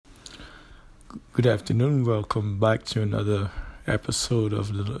Good afternoon. Welcome back to another episode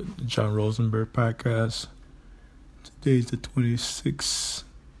of the John Rosenberg podcast. Today is the 26th,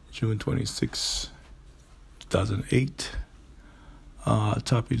 June 26, 2008.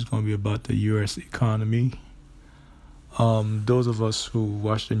 Topic is going to be about the U.S. economy. Those of us who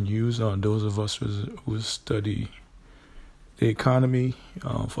watch the news, those of us who study the economy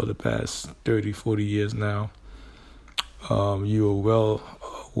for the past 30, 40 years now, you are well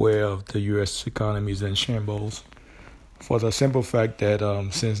aware of the U.S. economy is in shambles for the simple fact that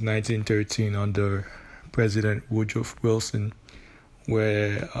since 1913 under President Woodrow Wilson,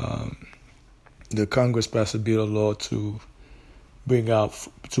 where the Congress passed a bill of law to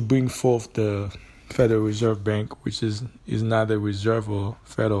bring forth the Federal Reserve Bank, which is neither reserve or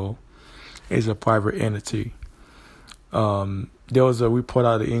federal, is a private entity. There was a report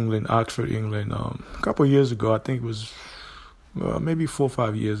out of England, Oxford, England, a couple of years ago. I think it was maybe 4 or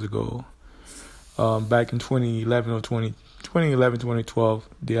 5 years ago. Back in 2012,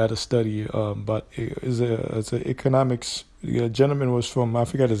 they had a study, but it's a economics. The gentleman was from, I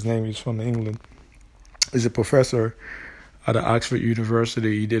forget his name. He's from England. He's a professor at Oxford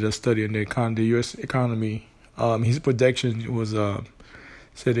University. He did a study on the U.S. economy. His prediction was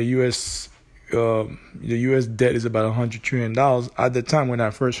said the U.S. debt is about $100 trillion. At the time when I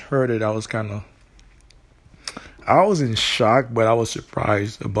first heard it, I was in shock, but I was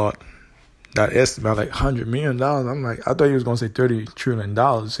surprised about that estimate, like $100 million. I'm like, I thought he was going to say $30 trillion,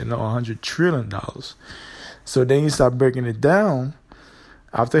 $100 trillion. So then he started breaking it down.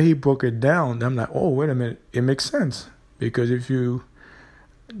 After he broke it down, I'm like, oh, wait a minute. It makes sense. Because the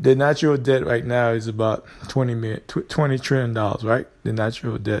natural debt right now is about $20 trillion, right? The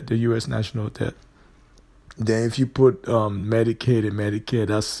natural debt, the U.S. national debt. Then if you put Medicaid and Medicare,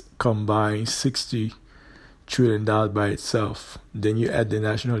 that's combined $60 trillion by itself. Then you add the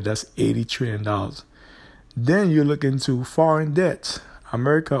national, that's $80 trillion. Then you look into foreign debts.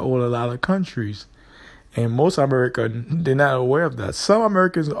 America owes a lot of countries. And most Americans, they're not aware of that. Some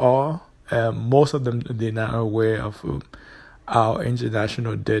Americans are. Most of them, they're not aware of our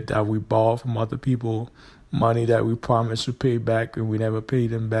international debt that we borrow from other people, money that we promised to pay back and we never pay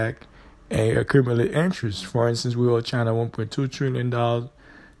them back, and accumulate interest. For instance, we owe China $1.2 trillion.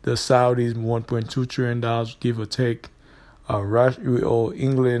 The Saudis $1.2 trillion, give or take. Russia, we owe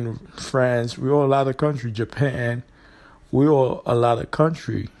England, France, we owe a lot of countries, Japan. We owe a lot of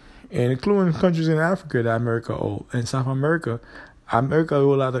country, and including countries in Africa that America owe, and South America. America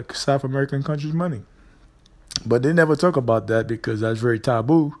owe a lot of South American countries money. But they never talk about that because that's very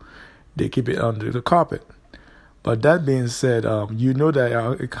taboo. They keep it under the carpet. But that being said, you know that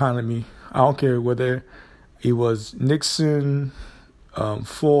our economy, I don't care whether it was Nixon,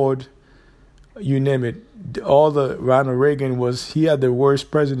 Ford, you name it, Ronald Reagan he had the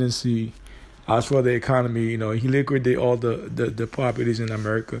worst presidency as for the economy. He liquidated all the properties in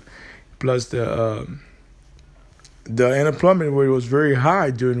America. Plus the unemployment rate was very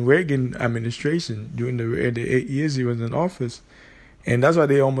high during Reagan administration, during the 8 years he was in office. And that's why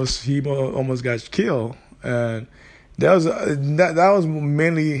he almost got killed. And that was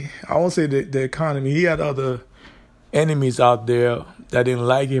mainly, I won't say the economy. He had other enemies out there that didn't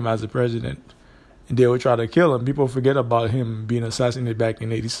like him as a president. And they would try to kill him. People forget about him being assassinated back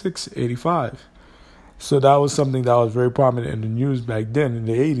in 86, 85. So that was something that was very prominent in the news back then in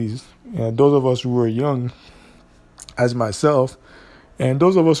the 80s. And those of us who were young, as myself, and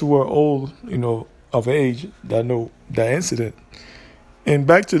those of us who were old, of age, that know that incident. And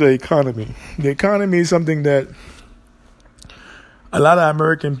back to the economy. The economy is something that a lot of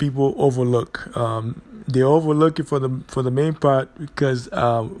American people overlook. They overlook it for the main part because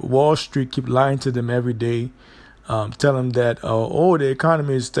Wall Street keep lying to them every day, tell them that the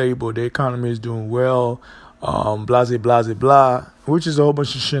economy is stable, the economy is doing well, blah blah blah blah, which is a whole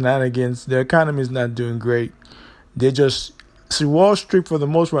bunch of shenanigans. The economy is not doing great. They just see Wall Street for the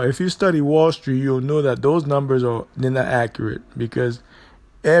most part. If you study Wall Street, you'll know that those numbers they're not accurate because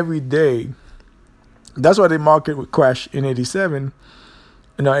every day, that's why the market would crash in 87.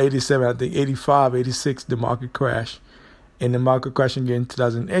 No, 87, I think 85, 86, the market crashed. And the market crashing again in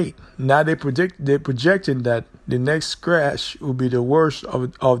 2008. Now they're projecting that the next crash will be the worst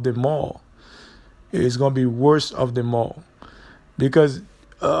of them all. It's going to be worst of them all. Because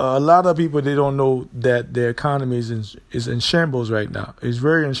a lot of people, they don't know that the economy is in shambles right now. It's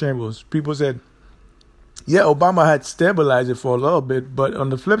very in shambles. People said, yeah, Obama had stabilized it for a little bit, but on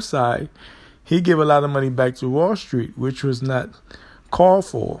the flip side, he gave a lot of money back to Wall Street, which was not called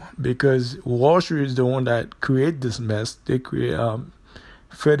for because Wall Street is the one that create this mess. They create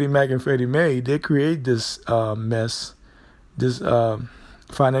Freddie Mac and Freddie Mae. They create this mess, this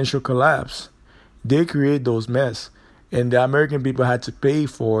financial collapse. They create those mess, and the American people had to pay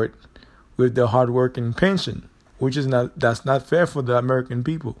for it with their hard work and pension, which is that's not fair for the American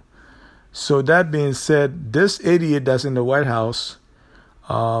people. So that being said, this idiot that's in the White House,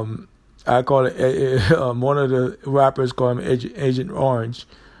 I call it one of the rappers call him Agent Orange.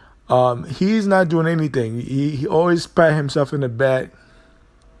 He's not doing anything. He always pat himself in the back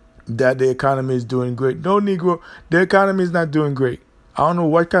that the economy is doing great. No, Negro, the economy is not doing great. I don't know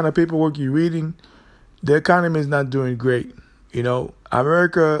what kind of paperwork you're reading. The economy is not doing great. You know,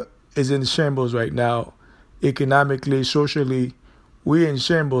 America is in shambles right now, economically, socially. We're in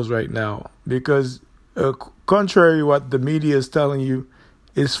shambles right now because, contrary to what the media is telling you,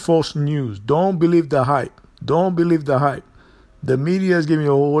 it's false news. Don't believe the hype. Don't believe the hype. The media is giving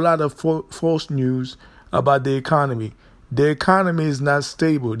you a whole lot of false news about the economy. The economy is not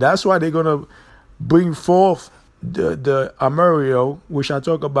stable. That's why they're going to bring forth the Amario, which I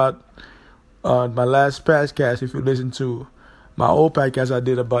talk about on my last podcast. If you listen to my old podcast I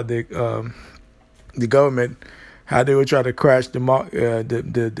did about the government, how they would try to crash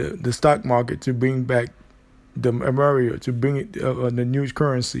the stock market to bring back the Amario, to bring it the new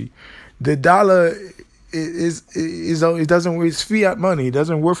currency. The dollar it doesn't, it's fiat money. It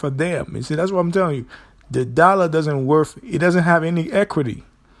doesn't worth a damn. You see, that's what I'm telling you. The dollar it doesn't have any equity.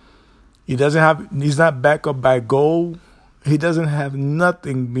 He's not backed up by gold. He doesn't have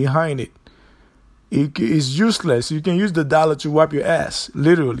nothing behind it. It's useless. You can use the dollar to wipe your ass,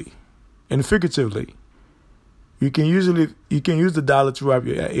 literally and figuratively. You can use the dollar to wipe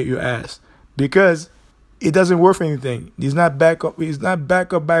your ass because it doesn't worth anything. He's not backed up. He's not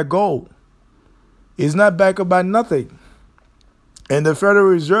backed up by gold. It's not backed up by nothing. And the Federal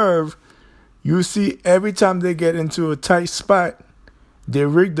Reserve, you see every time they get into a tight spot, they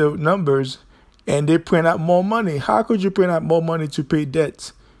rig the numbers and they print out more money. How could you print out more money to pay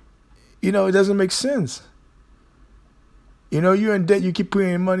debts? You know, it doesn't make sense. You know, you're in debt, you keep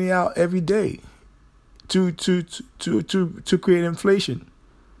printing money out every day to create inflation.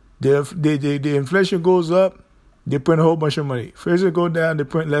 The inflation goes up, they print a whole bunch of money. Inflation go down, they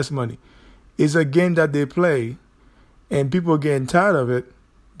print less money. It's a game that they play, and people are getting tired of it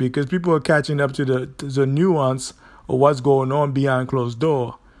because people are catching up to the nuance of what's going on behind closed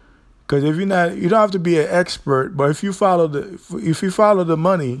door. Because you don't have to be an expert, but if you follow the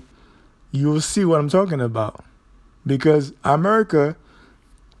money, you will see what I'm talking about. Because America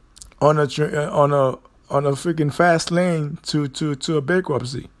on a freaking fast lane to a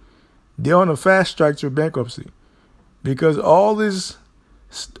bankruptcy. They're on a fast track to bankruptcy because all those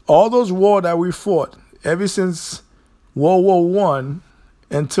wars that we fought ever since World War I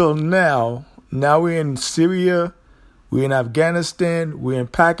until now we're in Syria, we're in Afghanistan, we're in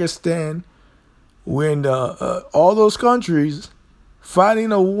Pakistan, we're in all those countries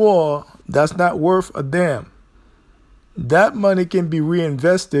fighting a war that's not worth a damn. That money can be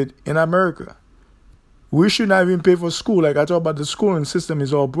reinvested in America. We should not even pay for school. Like I talk about, the schooling system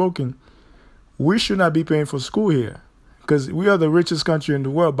is all broken. We should not be paying for school here because we are the richest country in the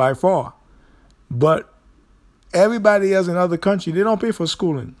world by far. But everybody else in other countries, they don't pay for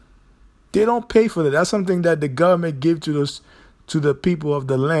schooling. They don't pay for that. That's something that the government gives to the people of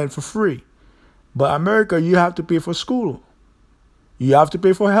the land for free. But America, you have to pay for school. You have to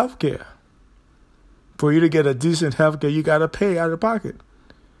pay for health care. For you to get a decent health care, you got to pay out of pocket.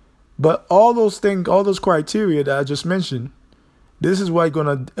 But all those things, all those criteria that I just mentioned, this is what's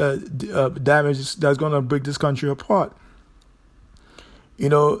going to damage, that's going to break this country apart. You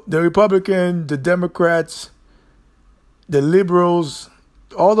know, the Republicans, the Democrats, the liberals,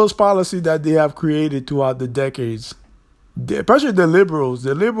 all those policies that they have created throughout the decades, especially the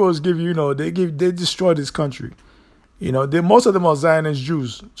liberals give they destroy this country. You know, most of them are Zionist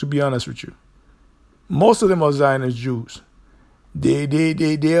Jews, to be honest with you. Most of them are Zionist Jews. They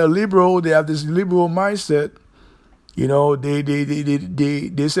are liberal. They have this liberal mindset. You know,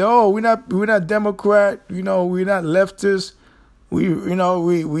 they say, oh, we're not Democrat. You know, we're not leftist. We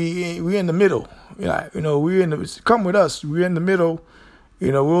in the middle. You know, come with us. We're in the middle.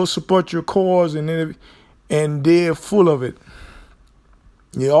 You know, we'll support your cause, and they're full of it.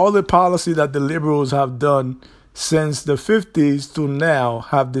 You know, all the policy that the liberals have done since the 50s to now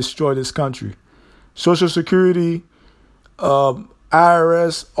have destroyed this country. Social Security,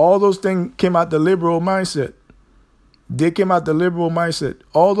 IRS, all those things came out the liberal mindset. They came out the liberal mindset.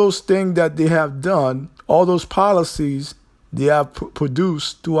 All those things that they have done, all those policies they have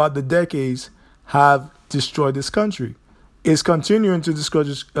produced throughout the decades have destroyed this country. It's continuing to destroy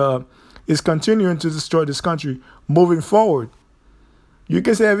this country moving forward. You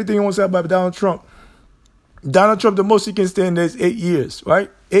can say everything you want to say about Donald Trump. Donald Trump, the most he can stand there is 8 years, right?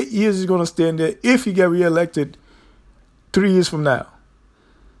 8 years he's going to stand there if he get reelected 3 years from now.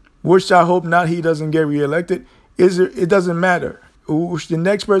 Which I hope not he doesn't get reelected. It doesn't matter. The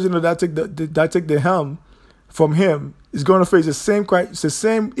next president that take the helm from him is going to face the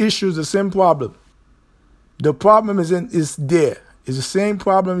same issues, the same problem. The problem is there. It's the same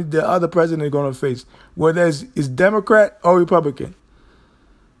problem the other president is going to face, whether it's Democrat or Republican.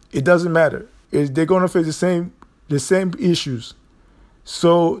 It doesn't matter. They're going to face the same issues.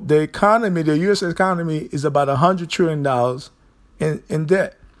 So the economy, the U.S. economy, is about $100 trillion in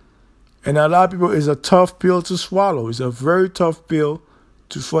debt. And a lot of people, it's a tough pill to swallow. It's a very tough pill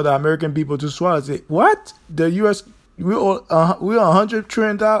for the American people to swallow. Say, what? The U.S. we're $100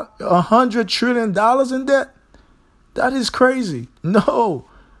 trillion in debt? That is crazy. No,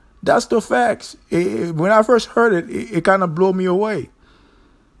 that's the facts. When I first heard it, it kind of blew me away.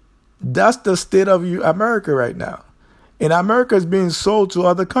 That's the state of America right now. And America is being sold to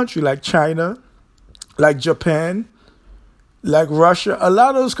other countries like China, like Japan, like Russia. A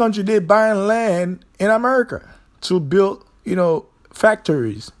lot of those countries, they're buying land in America to build,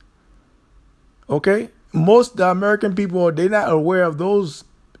 factories. Okay? Most of the American people, they're not aware of those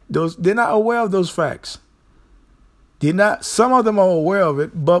they're not aware of those facts. Some of them are aware of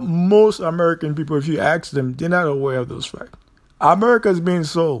it, but most American people, if you ask them, they're not aware of those facts. America is being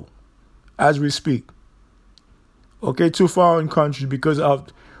sold as we speak. Okay, to foreign countries because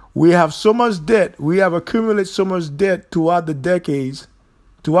we have so much debt. We have accumulated so much debt throughout the decades.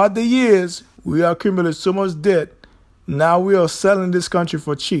 Throughout the years, we have accumulated so much debt. Now we are selling this country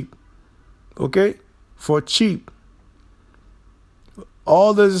for cheap. Okay? For cheap.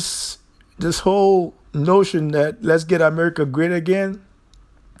 All this whole notion that let's get America great again,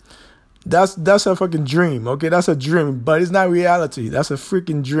 that's a fucking dream. Okay? That's a dream, but it's not reality. That's a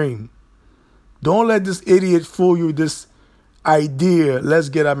freaking dream. Don't let this idiot fool you, this idea, let's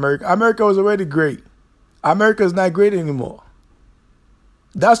get America. America was already great. America is not great anymore.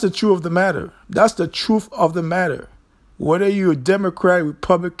 That's the truth of the matter. That's the truth of the matter. Whether you're a Democrat,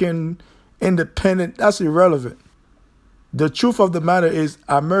 Republican, Independent, that's irrelevant. The truth of the matter is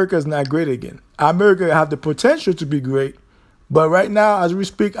America is not great again. America have the potential to be great, but right now, as we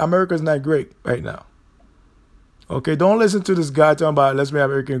speak, America is not great right now. Okay, don't listen to this guy talking about let's make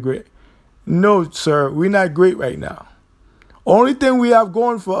America great. No, sir, we're not great right now. Only thing we have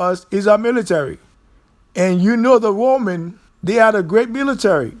going for us is our military. And the Roman, they had a great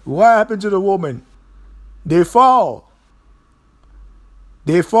military. What happened to the Roman? They fall.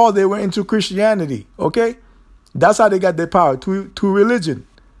 They went into Christianity, okay? That's how they got their power, to religion.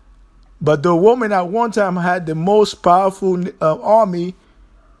 But the Roman at one time had the most powerful army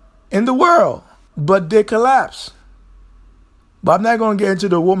in the world, but they collapsed. But I'm not going to get into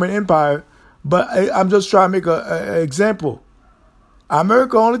the Roman Empire, but I'm just trying to make an example.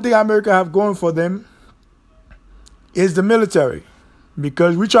 Only thing America have going for them is the military,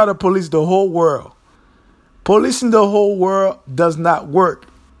 because we try to police the whole world. Policing the whole world does not work.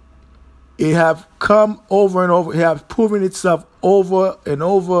 It have come over and over. It have proven itself over and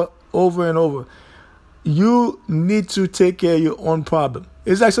over and over. You need to take care of your own problem.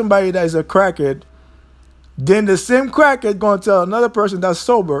 It's like somebody that is a crackhead. Then the same crackhead going to tell another person that's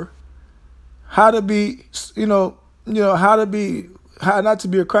sober how to be, how not to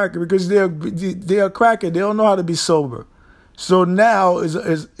be a crackhead, because they're a crackhead. They don't know how to be sober. So now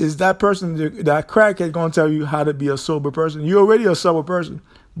is that person, that crackhead, going to tell you how to be a sober person? You're already a sober person,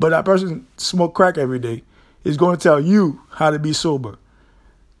 but that person smoke crack every day is going to tell you how to be sober.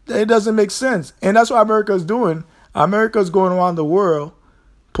 It doesn't make sense. And that's what America is doing. America is going around the world,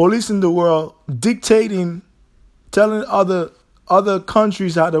 policing the world, dictating, telling other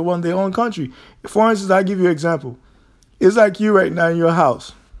countries how to run their own country. For instance, I'll give you an example. It's like you right now in your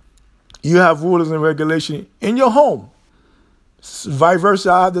house. You have rules and regulations in your home. Vice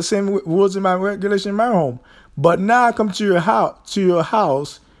versa, I have the same rules and regulations in my home. But now I come to your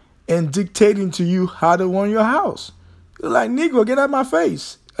house and dictating to you how to run your house. You're like, Negro, get out of my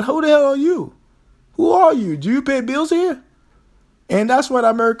face. Who the hell are you? Who are you? Do you pay bills here? And that's what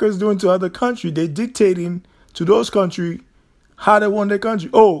America is doing to other countries. They're dictating to those countries how they run their country.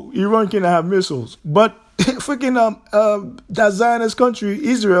 Oh, Iran cannot have missiles. But freaking that Zionist country,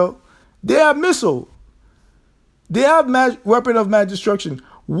 Israel, they have missiles. They have weapon of mass destruction.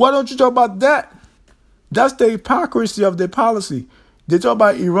 Why don't you talk about that? That's the hypocrisy of their policy. They talk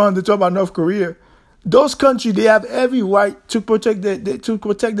about Iran, they talk about North Korea. Those countries, they have every right to protect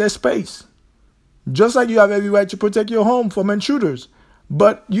their space. Just like you have every right to protect your home from intruders.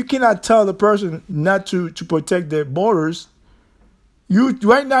 But you cannot tell the person not to protect their borders.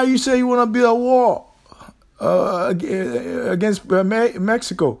 Right now you say you want to build a wall against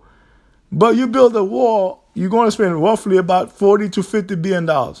Mexico. But you build a wall, you're going to spend roughly about $40 to $50 billion.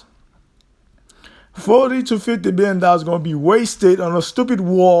 $40 to $50 billion is going to be wasted on a stupid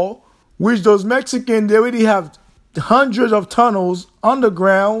wall, which those Mexicans, they already have hundreds of tunnels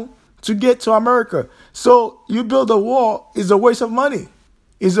underground to get to America. So you build a wall is a waste of money.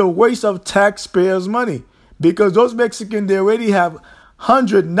 It's a waste of taxpayers' money, because those Mexicans, they already have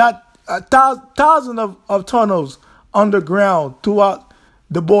hundreds, not thousands of tunnels underground throughout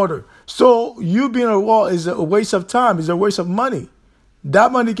the border. So you being a wall is a waste of time. It's a waste of money.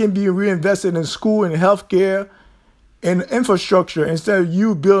 That money can be reinvested in school and healthcare and infrastructure instead of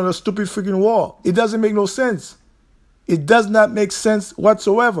you building a stupid freaking wall. It doesn't make no sense. It does not make sense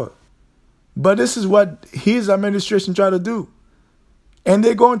whatsoever. But this is what his administration tried to do. And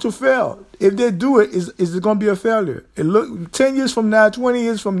they're going to fail. If they do it, is it going to be a failure? 10 years from now, 20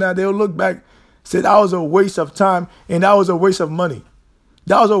 years from now, they'll look back, say that was a waste of time and that was a waste of money.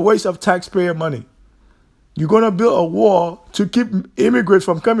 That was a waste of taxpayer money. You're going to build a wall to keep immigrants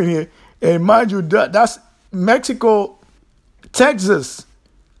from coming here. And mind you, that's Mexico, Texas,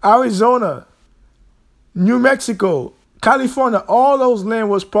 Arizona, New Mexico, California. All those land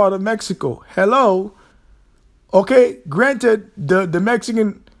was part of Mexico. Hello? Okay, granted, the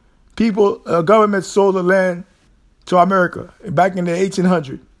Mexican people, government sold the land to America back in the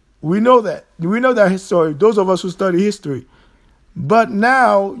 1800s. We know that. We know that history, those of us who study history. But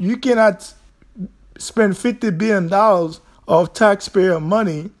now you cannot spend $50 billion of taxpayer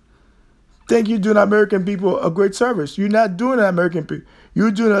money think you're doing American people a great service. You're not doing the American people.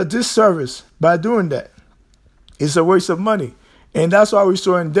 You're doing a disservice by doing that. It's a waste of money. And that's why we're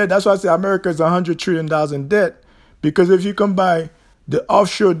so in debt. That's why I say America is $100 trillion in debt. Because if you combine the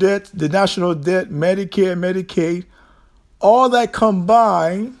offshore debt, the national debt, Medicare, Medicaid, all that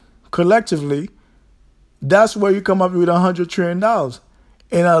combined collectively, that's where you come up with $100 trillion.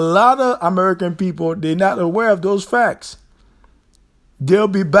 And a lot of American people, they're not aware of those facts. They'll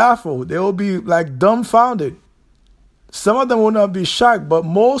be baffled. They'll be like dumbfounded. Some of them will not be shocked, but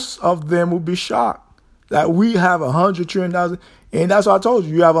most of them will be shocked that we have $100 trillion. And that's what I told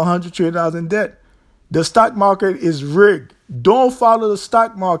you. You have $100 trillion in debt. The stock market is rigged. Don't follow the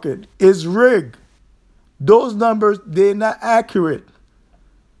stock market. It's rigged. Those numbers, they're not accurate.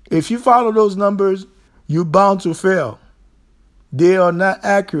 If you follow those numbers, you're bound to fail. They are not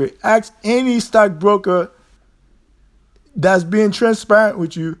accurate. Ask any stockbroker that's being transparent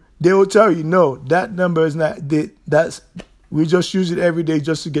with you. They will tell you, no, that number is not. We just use it every day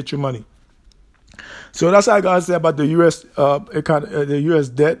just to get your money. So that's all I gotta say about the U.S.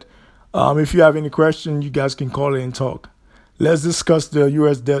 debt. If you have any questions, you guys can call in and talk. Let's discuss the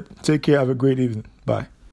U.S. debt. Take care. Have a great evening. Bye.